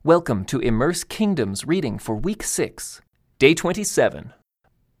Welcome to Immerse Kingdoms reading for Week 6, Day 27.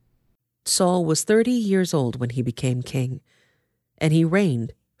 Saul was 30 years old when he became king, and he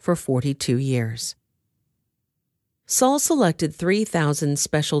reigned for 42 years. Saul selected 3,000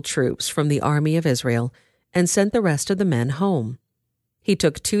 special troops from the army of Israel and sent the rest of the men home. He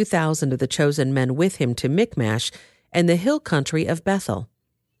took 2,000 of the chosen men with him to Michmash and the hill country of Bethel.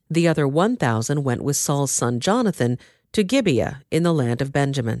 The other 1,000 went with Saul's son Jonathan to Gibeah in the land of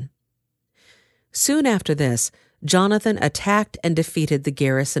Benjamin. Soon after this, Jonathan attacked and defeated the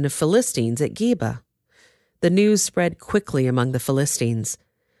garrison of Philistines at Geba. The news spread quickly among the Philistines.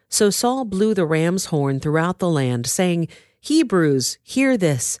 So Saul blew the ram's horn throughout the land, saying, "Hebrews, hear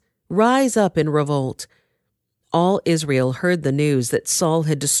this! Rise up in revolt!" All Israel heard the news that Saul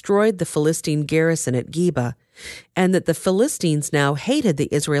had destroyed the Philistine garrison at Geba, and that the Philistines now hated the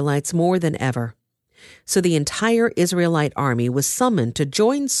Israelites more than ever. So the entire Israelite army was summoned to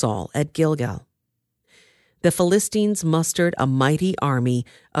join Saul at Gilgal. The Philistines mustered a mighty army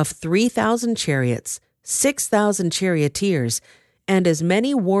of 3,000 chariots, 6,000 charioteers, and as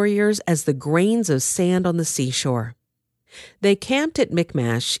many warriors as the grains of sand on the seashore. They camped at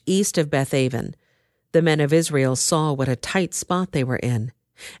Michmash, east of Bethaven. The men of Israel saw what a tight spot they were in,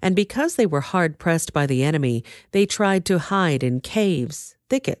 and because they were hard-pressed by the enemy, they tried to hide in caves,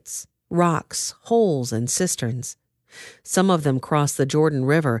 thickets, rocks, holes, and cisterns. Some of them crossed the Jordan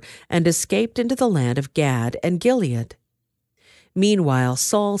River and escaped into the land of Gad and Gilead. Meanwhile,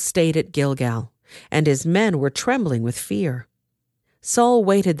 Saul stayed at Gilgal, and his men were trembling with fear. Saul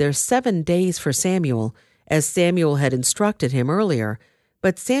waited there 7 days for Samuel, as Samuel had instructed him earlier,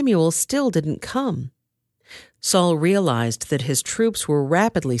 but Samuel still didn't come. Saul realized that his troops were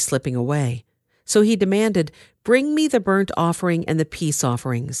rapidly slipping away, so he demanded, "Bring me the burnt offering and the peace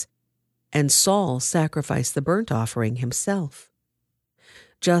offerings." And Saul sacrificed the burnt offering himself.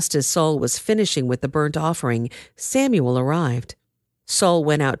 Just as Saul was finishing with the burnt offering, Samuel arrived. Saul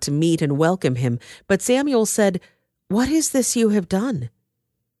went out to meet and welcome him, but Samuel said, "What is this you have done?"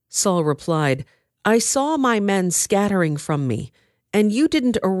 Saul replied, "I saw my men scattering from me, and you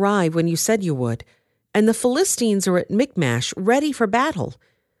didn't arrive when you said you would, and the Philistines are at Michmash ready for battle.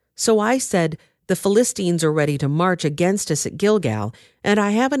 So I said, 'The Philistines are ready to march against us at Gilgal, and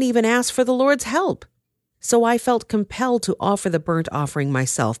I haven't even asked for the Lord's help.' So I felt compelled to offer the burnt offering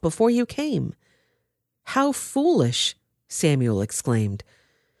myself before you came." "How foolish!" Samuel exclaimed.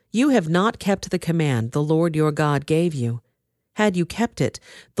 "You have not kept the command the Lord your God gave you. Had you kept it,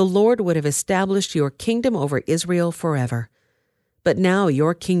 the Lord would have established your kingdom over Israel forever. But now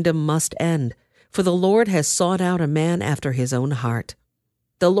your kingdom must end, for the Lord has sought out a man after his own heart.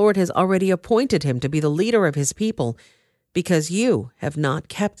 The Lord has already appointed him to be the leader of his people, because you have not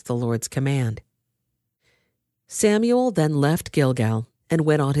kept the Lord's command." Samuel then left Gilgal and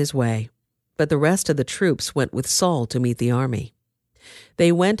went on his way, but the rest of the troops went with Saul to meet the army.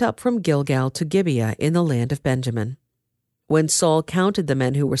 They went up from Gilgal to Gibeah in the land of Benjamin. When Saul counted the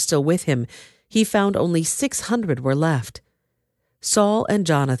men who were still with him, he found only 600 were left. Saul and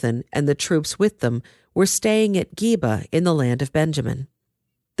Jonathan and the troops with them were staying at Geba in the land of Benjamin.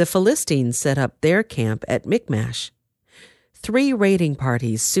 The Philistines set up their camp at Michmash. 3 raiding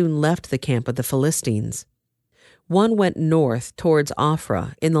parties soon left the camp of the Philistines. One went north towards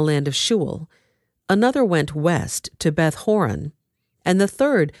Ophrah in the land of Shual, another went west to Beth-horon, and the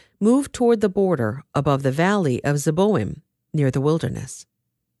third moved toward the border above the valley of Zeboim, near the wilderness.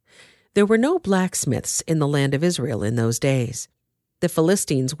 There were no blacksmiths in the land of Israel in those days. The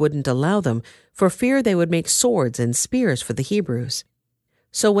Philistines wouldn't allow them for fear they would make swords and spears for the Hebrews.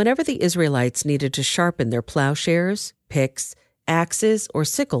 So whenever the Israelites needed to sharpen their plowshares, picks, axes, or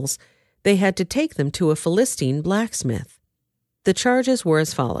sickles, they had to take them to a Philistine blacksmith. The charges were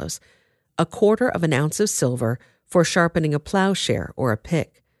as follows: 1/4 of an ounce of silver for sharpening a plowshare or a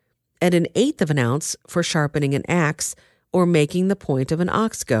pick, and 1/8 of an ounce for sharpening an axe or making the point of an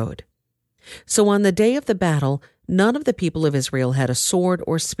ox goad. So on the day of the battle, none of the people of Israel had a sword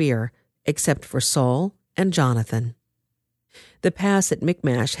or spear, except for Saul and Jonathan. The pass at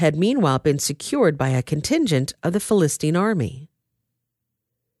Michmash had meanwhile been secured by a contingent of the Philistine army.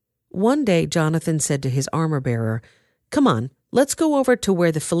 One day Jonathan said to his armor-bearer, "Come on, let's go over to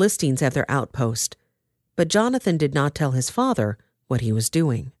where the Philistines have their outpost." But Jonathan did not tell his father what he was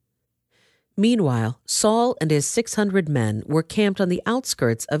doing. Meanwhile, Saul and his 600 men were camped on the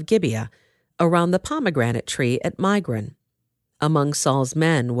outskirts of Gibeah, around the pomegranate tree at Migron. Among Saul's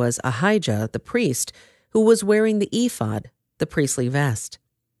men was Ahijah the priest, who was wearing the ephod, the priestly vest.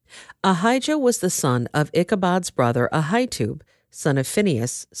 Ahijah was the son of Ichabod's brother Ahitub, son of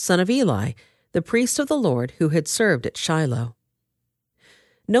Phinehas, son of Eli, the priest of the Lord who had served at Shiloh.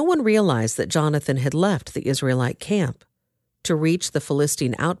 No one realized that Jonathan had left the Israelite camp. To reach the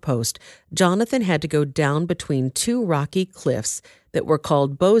Philistine outpost, Jonathan had to go down between two rocky cliffs that were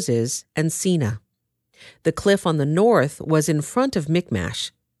called Bozez and Sina. The cliff on the north was in front of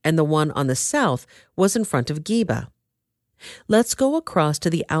Michmash, and the one on the south was in front of Geba. "Let's go across to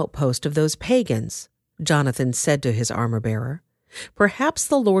the outpost of those pagans," Jonathan said to his armor-bearer. "Perhaps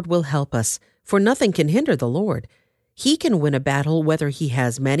the Lord will help us, for nothing can hinder the Lord. He can win a battle whether he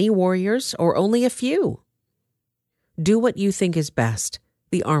has many warriors or only a few." "Do what you think is best,"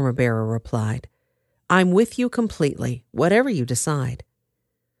 the armor-bearer replied. "I'm with you completely, whatever you decide."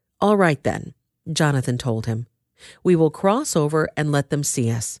 "All right then," Jonathan told him. "We will cross over and let them see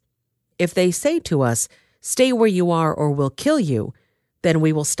us. If they say to us, 'Stay where you are or we'll kill you,' then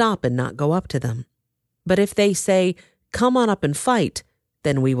we will stop and not go up to them. But if they say, 'Come on up and fight,'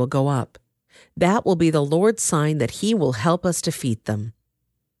 then we will go up. That will be the Lord's sign that he will help us defeat them."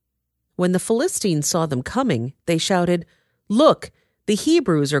 When the Philistines saw them coming, they shouted, "Look, the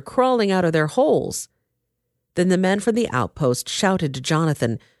Hebrews are crawling out of their holes." Then the men from the outpost shouted to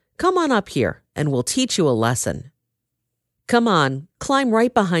Jonathan, "Come on up here, and we'll teach you a lesson." "Come on, climb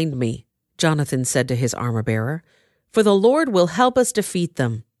right behind me," Jonathan said to his armor-bearer, "for the Lord will help us defeat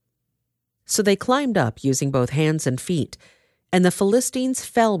them." So they climbed up using both hands and feet, and the Philistines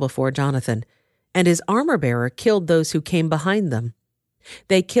fell before Jonathan, and his armor-bearer killed those who came behind them.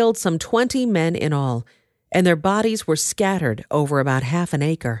 They killed some 20 men in all, and their bodies were scattered over about half an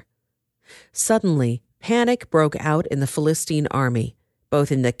acre. Suddenly, panic broke out in the Philistine army,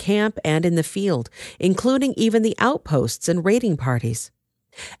 both in the camp and in the field, including even the outposts and raiding parties.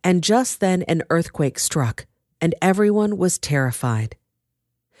 And just then an earthquake struck, and everyone was terrified.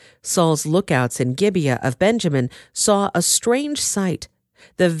 Saul's lookouts in Gibeah of Benjamin saw a strange sight.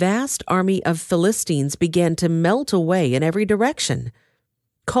 The vast army of Philistines began to melt away in every direction.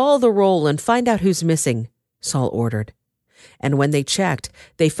 "Call the roll and find out who's missing," Saul ordered. And when they checked,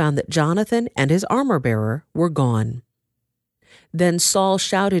 they found that Jonathan and his armor-bearer were gone. Then Saul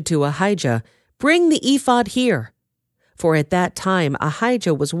shouted to Ahijah, "Bring the ephod here." For at that time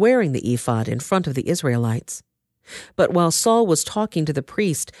Ahijah was wearing the ephod in front of the Israelites. But while Saul was talking to the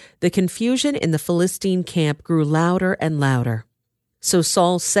priest, the confusion in the Philistine camp grew louder and louder. So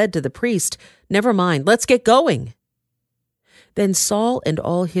Saul said to the priest, "Never mind, let's get going." Then Saul and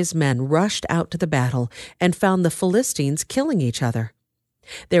all his men rushed out to the battle and found the Philistines killing each other.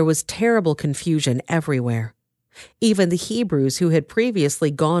 There was terrible confusion everywhere. Even the Hebrews who had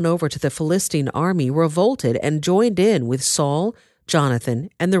previously gone over to the Philistine army revolted and joined in with Saul, Jonathan,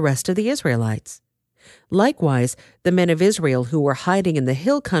 and the rest of the Israelites. Likewise, the men of Israel who were hiding in the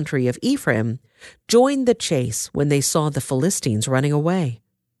hill country of Ephraim joined the chase when they saw the Philistines running away.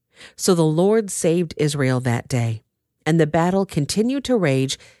 So the Lord saved Israel that day, and the battle continued to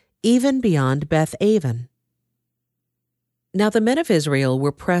rage even beyond Beth-aven. Now the men of Israel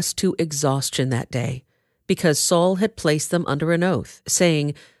were pressed to exhaustion that day, because Saul had placed them under an oath,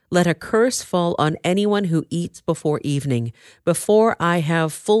 saying, "Let a curse fall on anyone who eats before evening, before I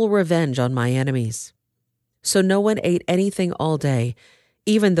have full revenge on my enemies." So no one ate anything all day,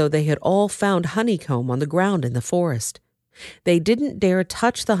 even though they had all found honeycomb on the ground in the forest. They didn't dare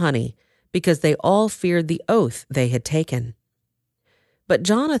touch the honey, because they all feared the oath they had taken. But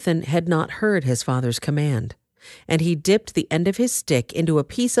Jonathan had not heard his father's command, and he dipped the end of his stick into a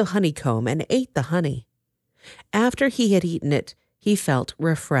piece of honeycomb and ate the honey. After he had eaten it, he felt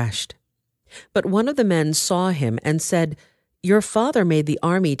refreshed. But one of the men saw him and said, "Your father made the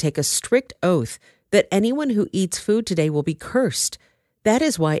army take a strict oath that anyone who eats food today will be cursed. That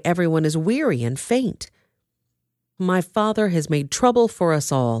is why everyone is weary and faint." "My father has made trouble for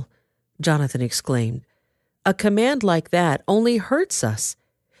us all," Jonathan exclaimed. "A command like that only hurts us.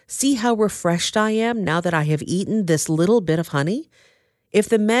 See how refreshed I am now that I have eaten this little bit of honey? If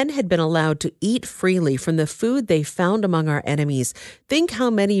the men had been allowed to eat freely from the food they found among our enemies, think how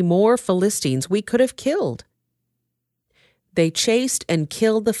many more Philistines we could have killed." They chased and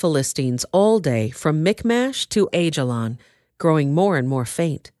killed the Philistines all day from Michmash to Aijalon, growing more and more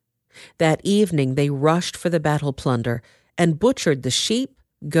faint. That evening they rushed for the battle plunder and butchered the sheep,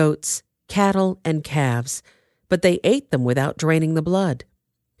 goats, cattle, and calves, but they ate them without draining the blood.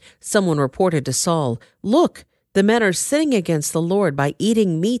 Someone reported to Saul, "Look, the men are sinning against the Lord by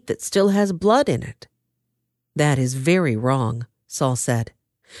eating meat that still has blood in it." "That is very wrong," Saul said.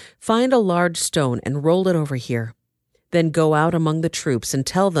 "Find a large stone and roll it over here. Then go out among the troops and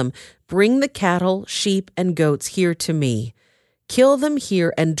tell them, 'Bring the cattle, sheep, and goats here to me. Kill them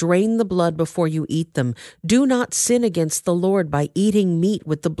here and drain the blood before you eat them. Do not sin against the Lord by eating meat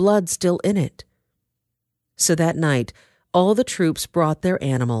with the blood still in it.'" So that night, All the troops brought their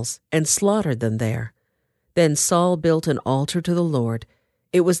animals and slaughtered them there. Then Saul built an altar to the Lord.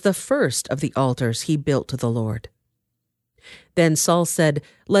 It was the first of the altars he built to the Lord. Then Saul said,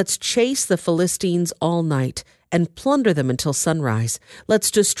 "Let's chase the Philistines all night and plunder them until sunrise.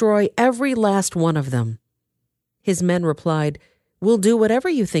 Let's destroy every last one of them." His men replied, "We'll do whatever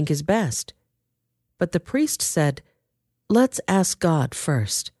you think is best." But the priest said, "Let's ask God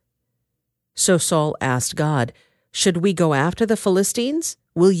first." So Saul asked God, "Should we go after the Philistines?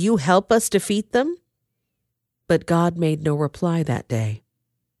 Will you help us defeat them?" But God made no reply that day.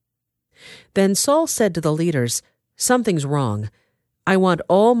 Then Saul said to the leaders, "Something's wrong. I want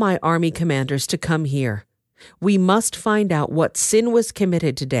all my army commanders to come here. We must find out what sin was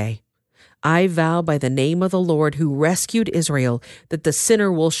committed today. I vow by the name of the Lord who rescued Israel that the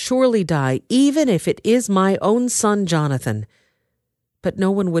sinner will surely die, even if it is my own son Jonathan." But no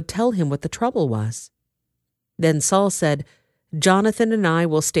one would tell him what the trouble was. Then Saul said, "Jonathan and I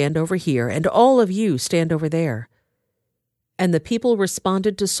will stand over here, and all of you stand over there." And the people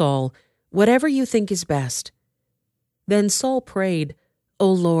responded to Saul, "Whatever you think is best." Then Saul prayed,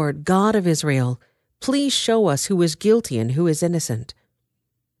 "O Lord, God of Israel, please show us who is guilty and who is innocent."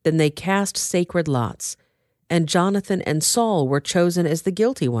 Then they cast sacred lots, and Jonathan and Saul were chosen as the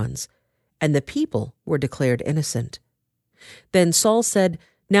guilty ones, and the people were declared innocent. Then Saul said,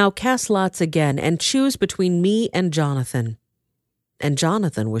 "Now cast lots again, and choose between me and Jonathan." And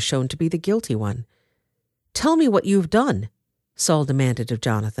Jonathan was shown to be the guilty one. "Tell me what you've done," Saul demanded of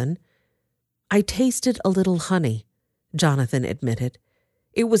Jonathan. "I tasted a little honey," Jonathan admitted.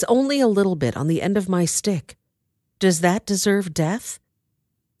 "It was only a little bit on the end of my stick. Does that deserve death?"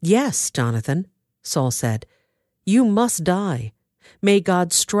 "Yes, Jonathan," Saul said. "You must die. May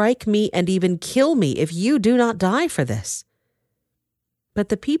God strike me and even kill me if you do not die for this." But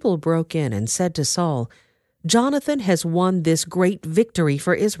the people broke in and said to Saul, "Jonathan has won this great victory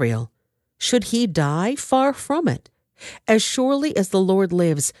for Israel. Should he die? Far from it. As surely as the Lord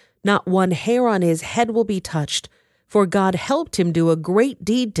lives, not one hair on his head will be touched, for God helped him do a great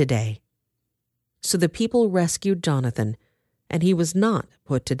deed today." So the people rescued Jonathan, and he was not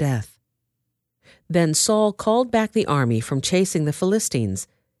put to death. Then Saul called back the army from chasing the Philistines,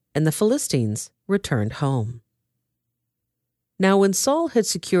 and the Philistines returned home. Now when Saul had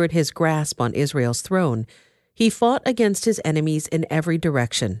secured his grasp on Israel's throne, he fought against his enemies in every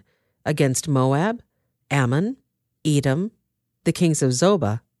direction, against Moab, Ammon, Edom, the kings of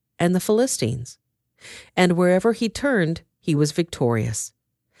Zobah, and the Philistines. And wherever he turned, he was victorious.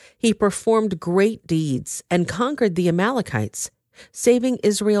 He performed great deeds and conquered the Amalekites, saving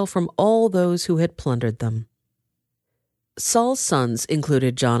Israel from all those who had plundered them. Saul's sons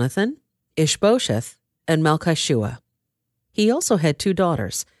included Jonathan, Ishbosheth, and Malchishua. He also had 2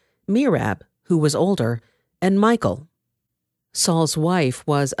 daughters, Merab, who was older, and Michal. Saul's wife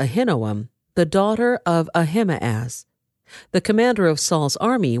was Ahinoam, the daughter of Ahimaaz. The commander of Saul's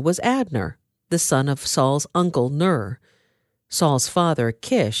army was Abner, the son of Saul's uncle Ner. Saul's father,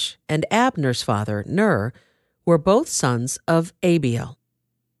 Kish, and Abner's father, Ner, were both sons of Abiel.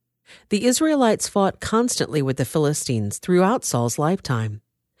 The Israelites fought constantly with the Philistines throughout Saul's lifetime.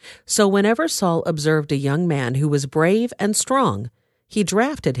 So whenever Saul observed a young man who was brave and strong, he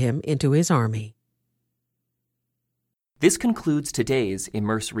drafted him into his army. This concludes today's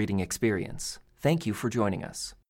Immerse Reading Experience. Thank you for joining us.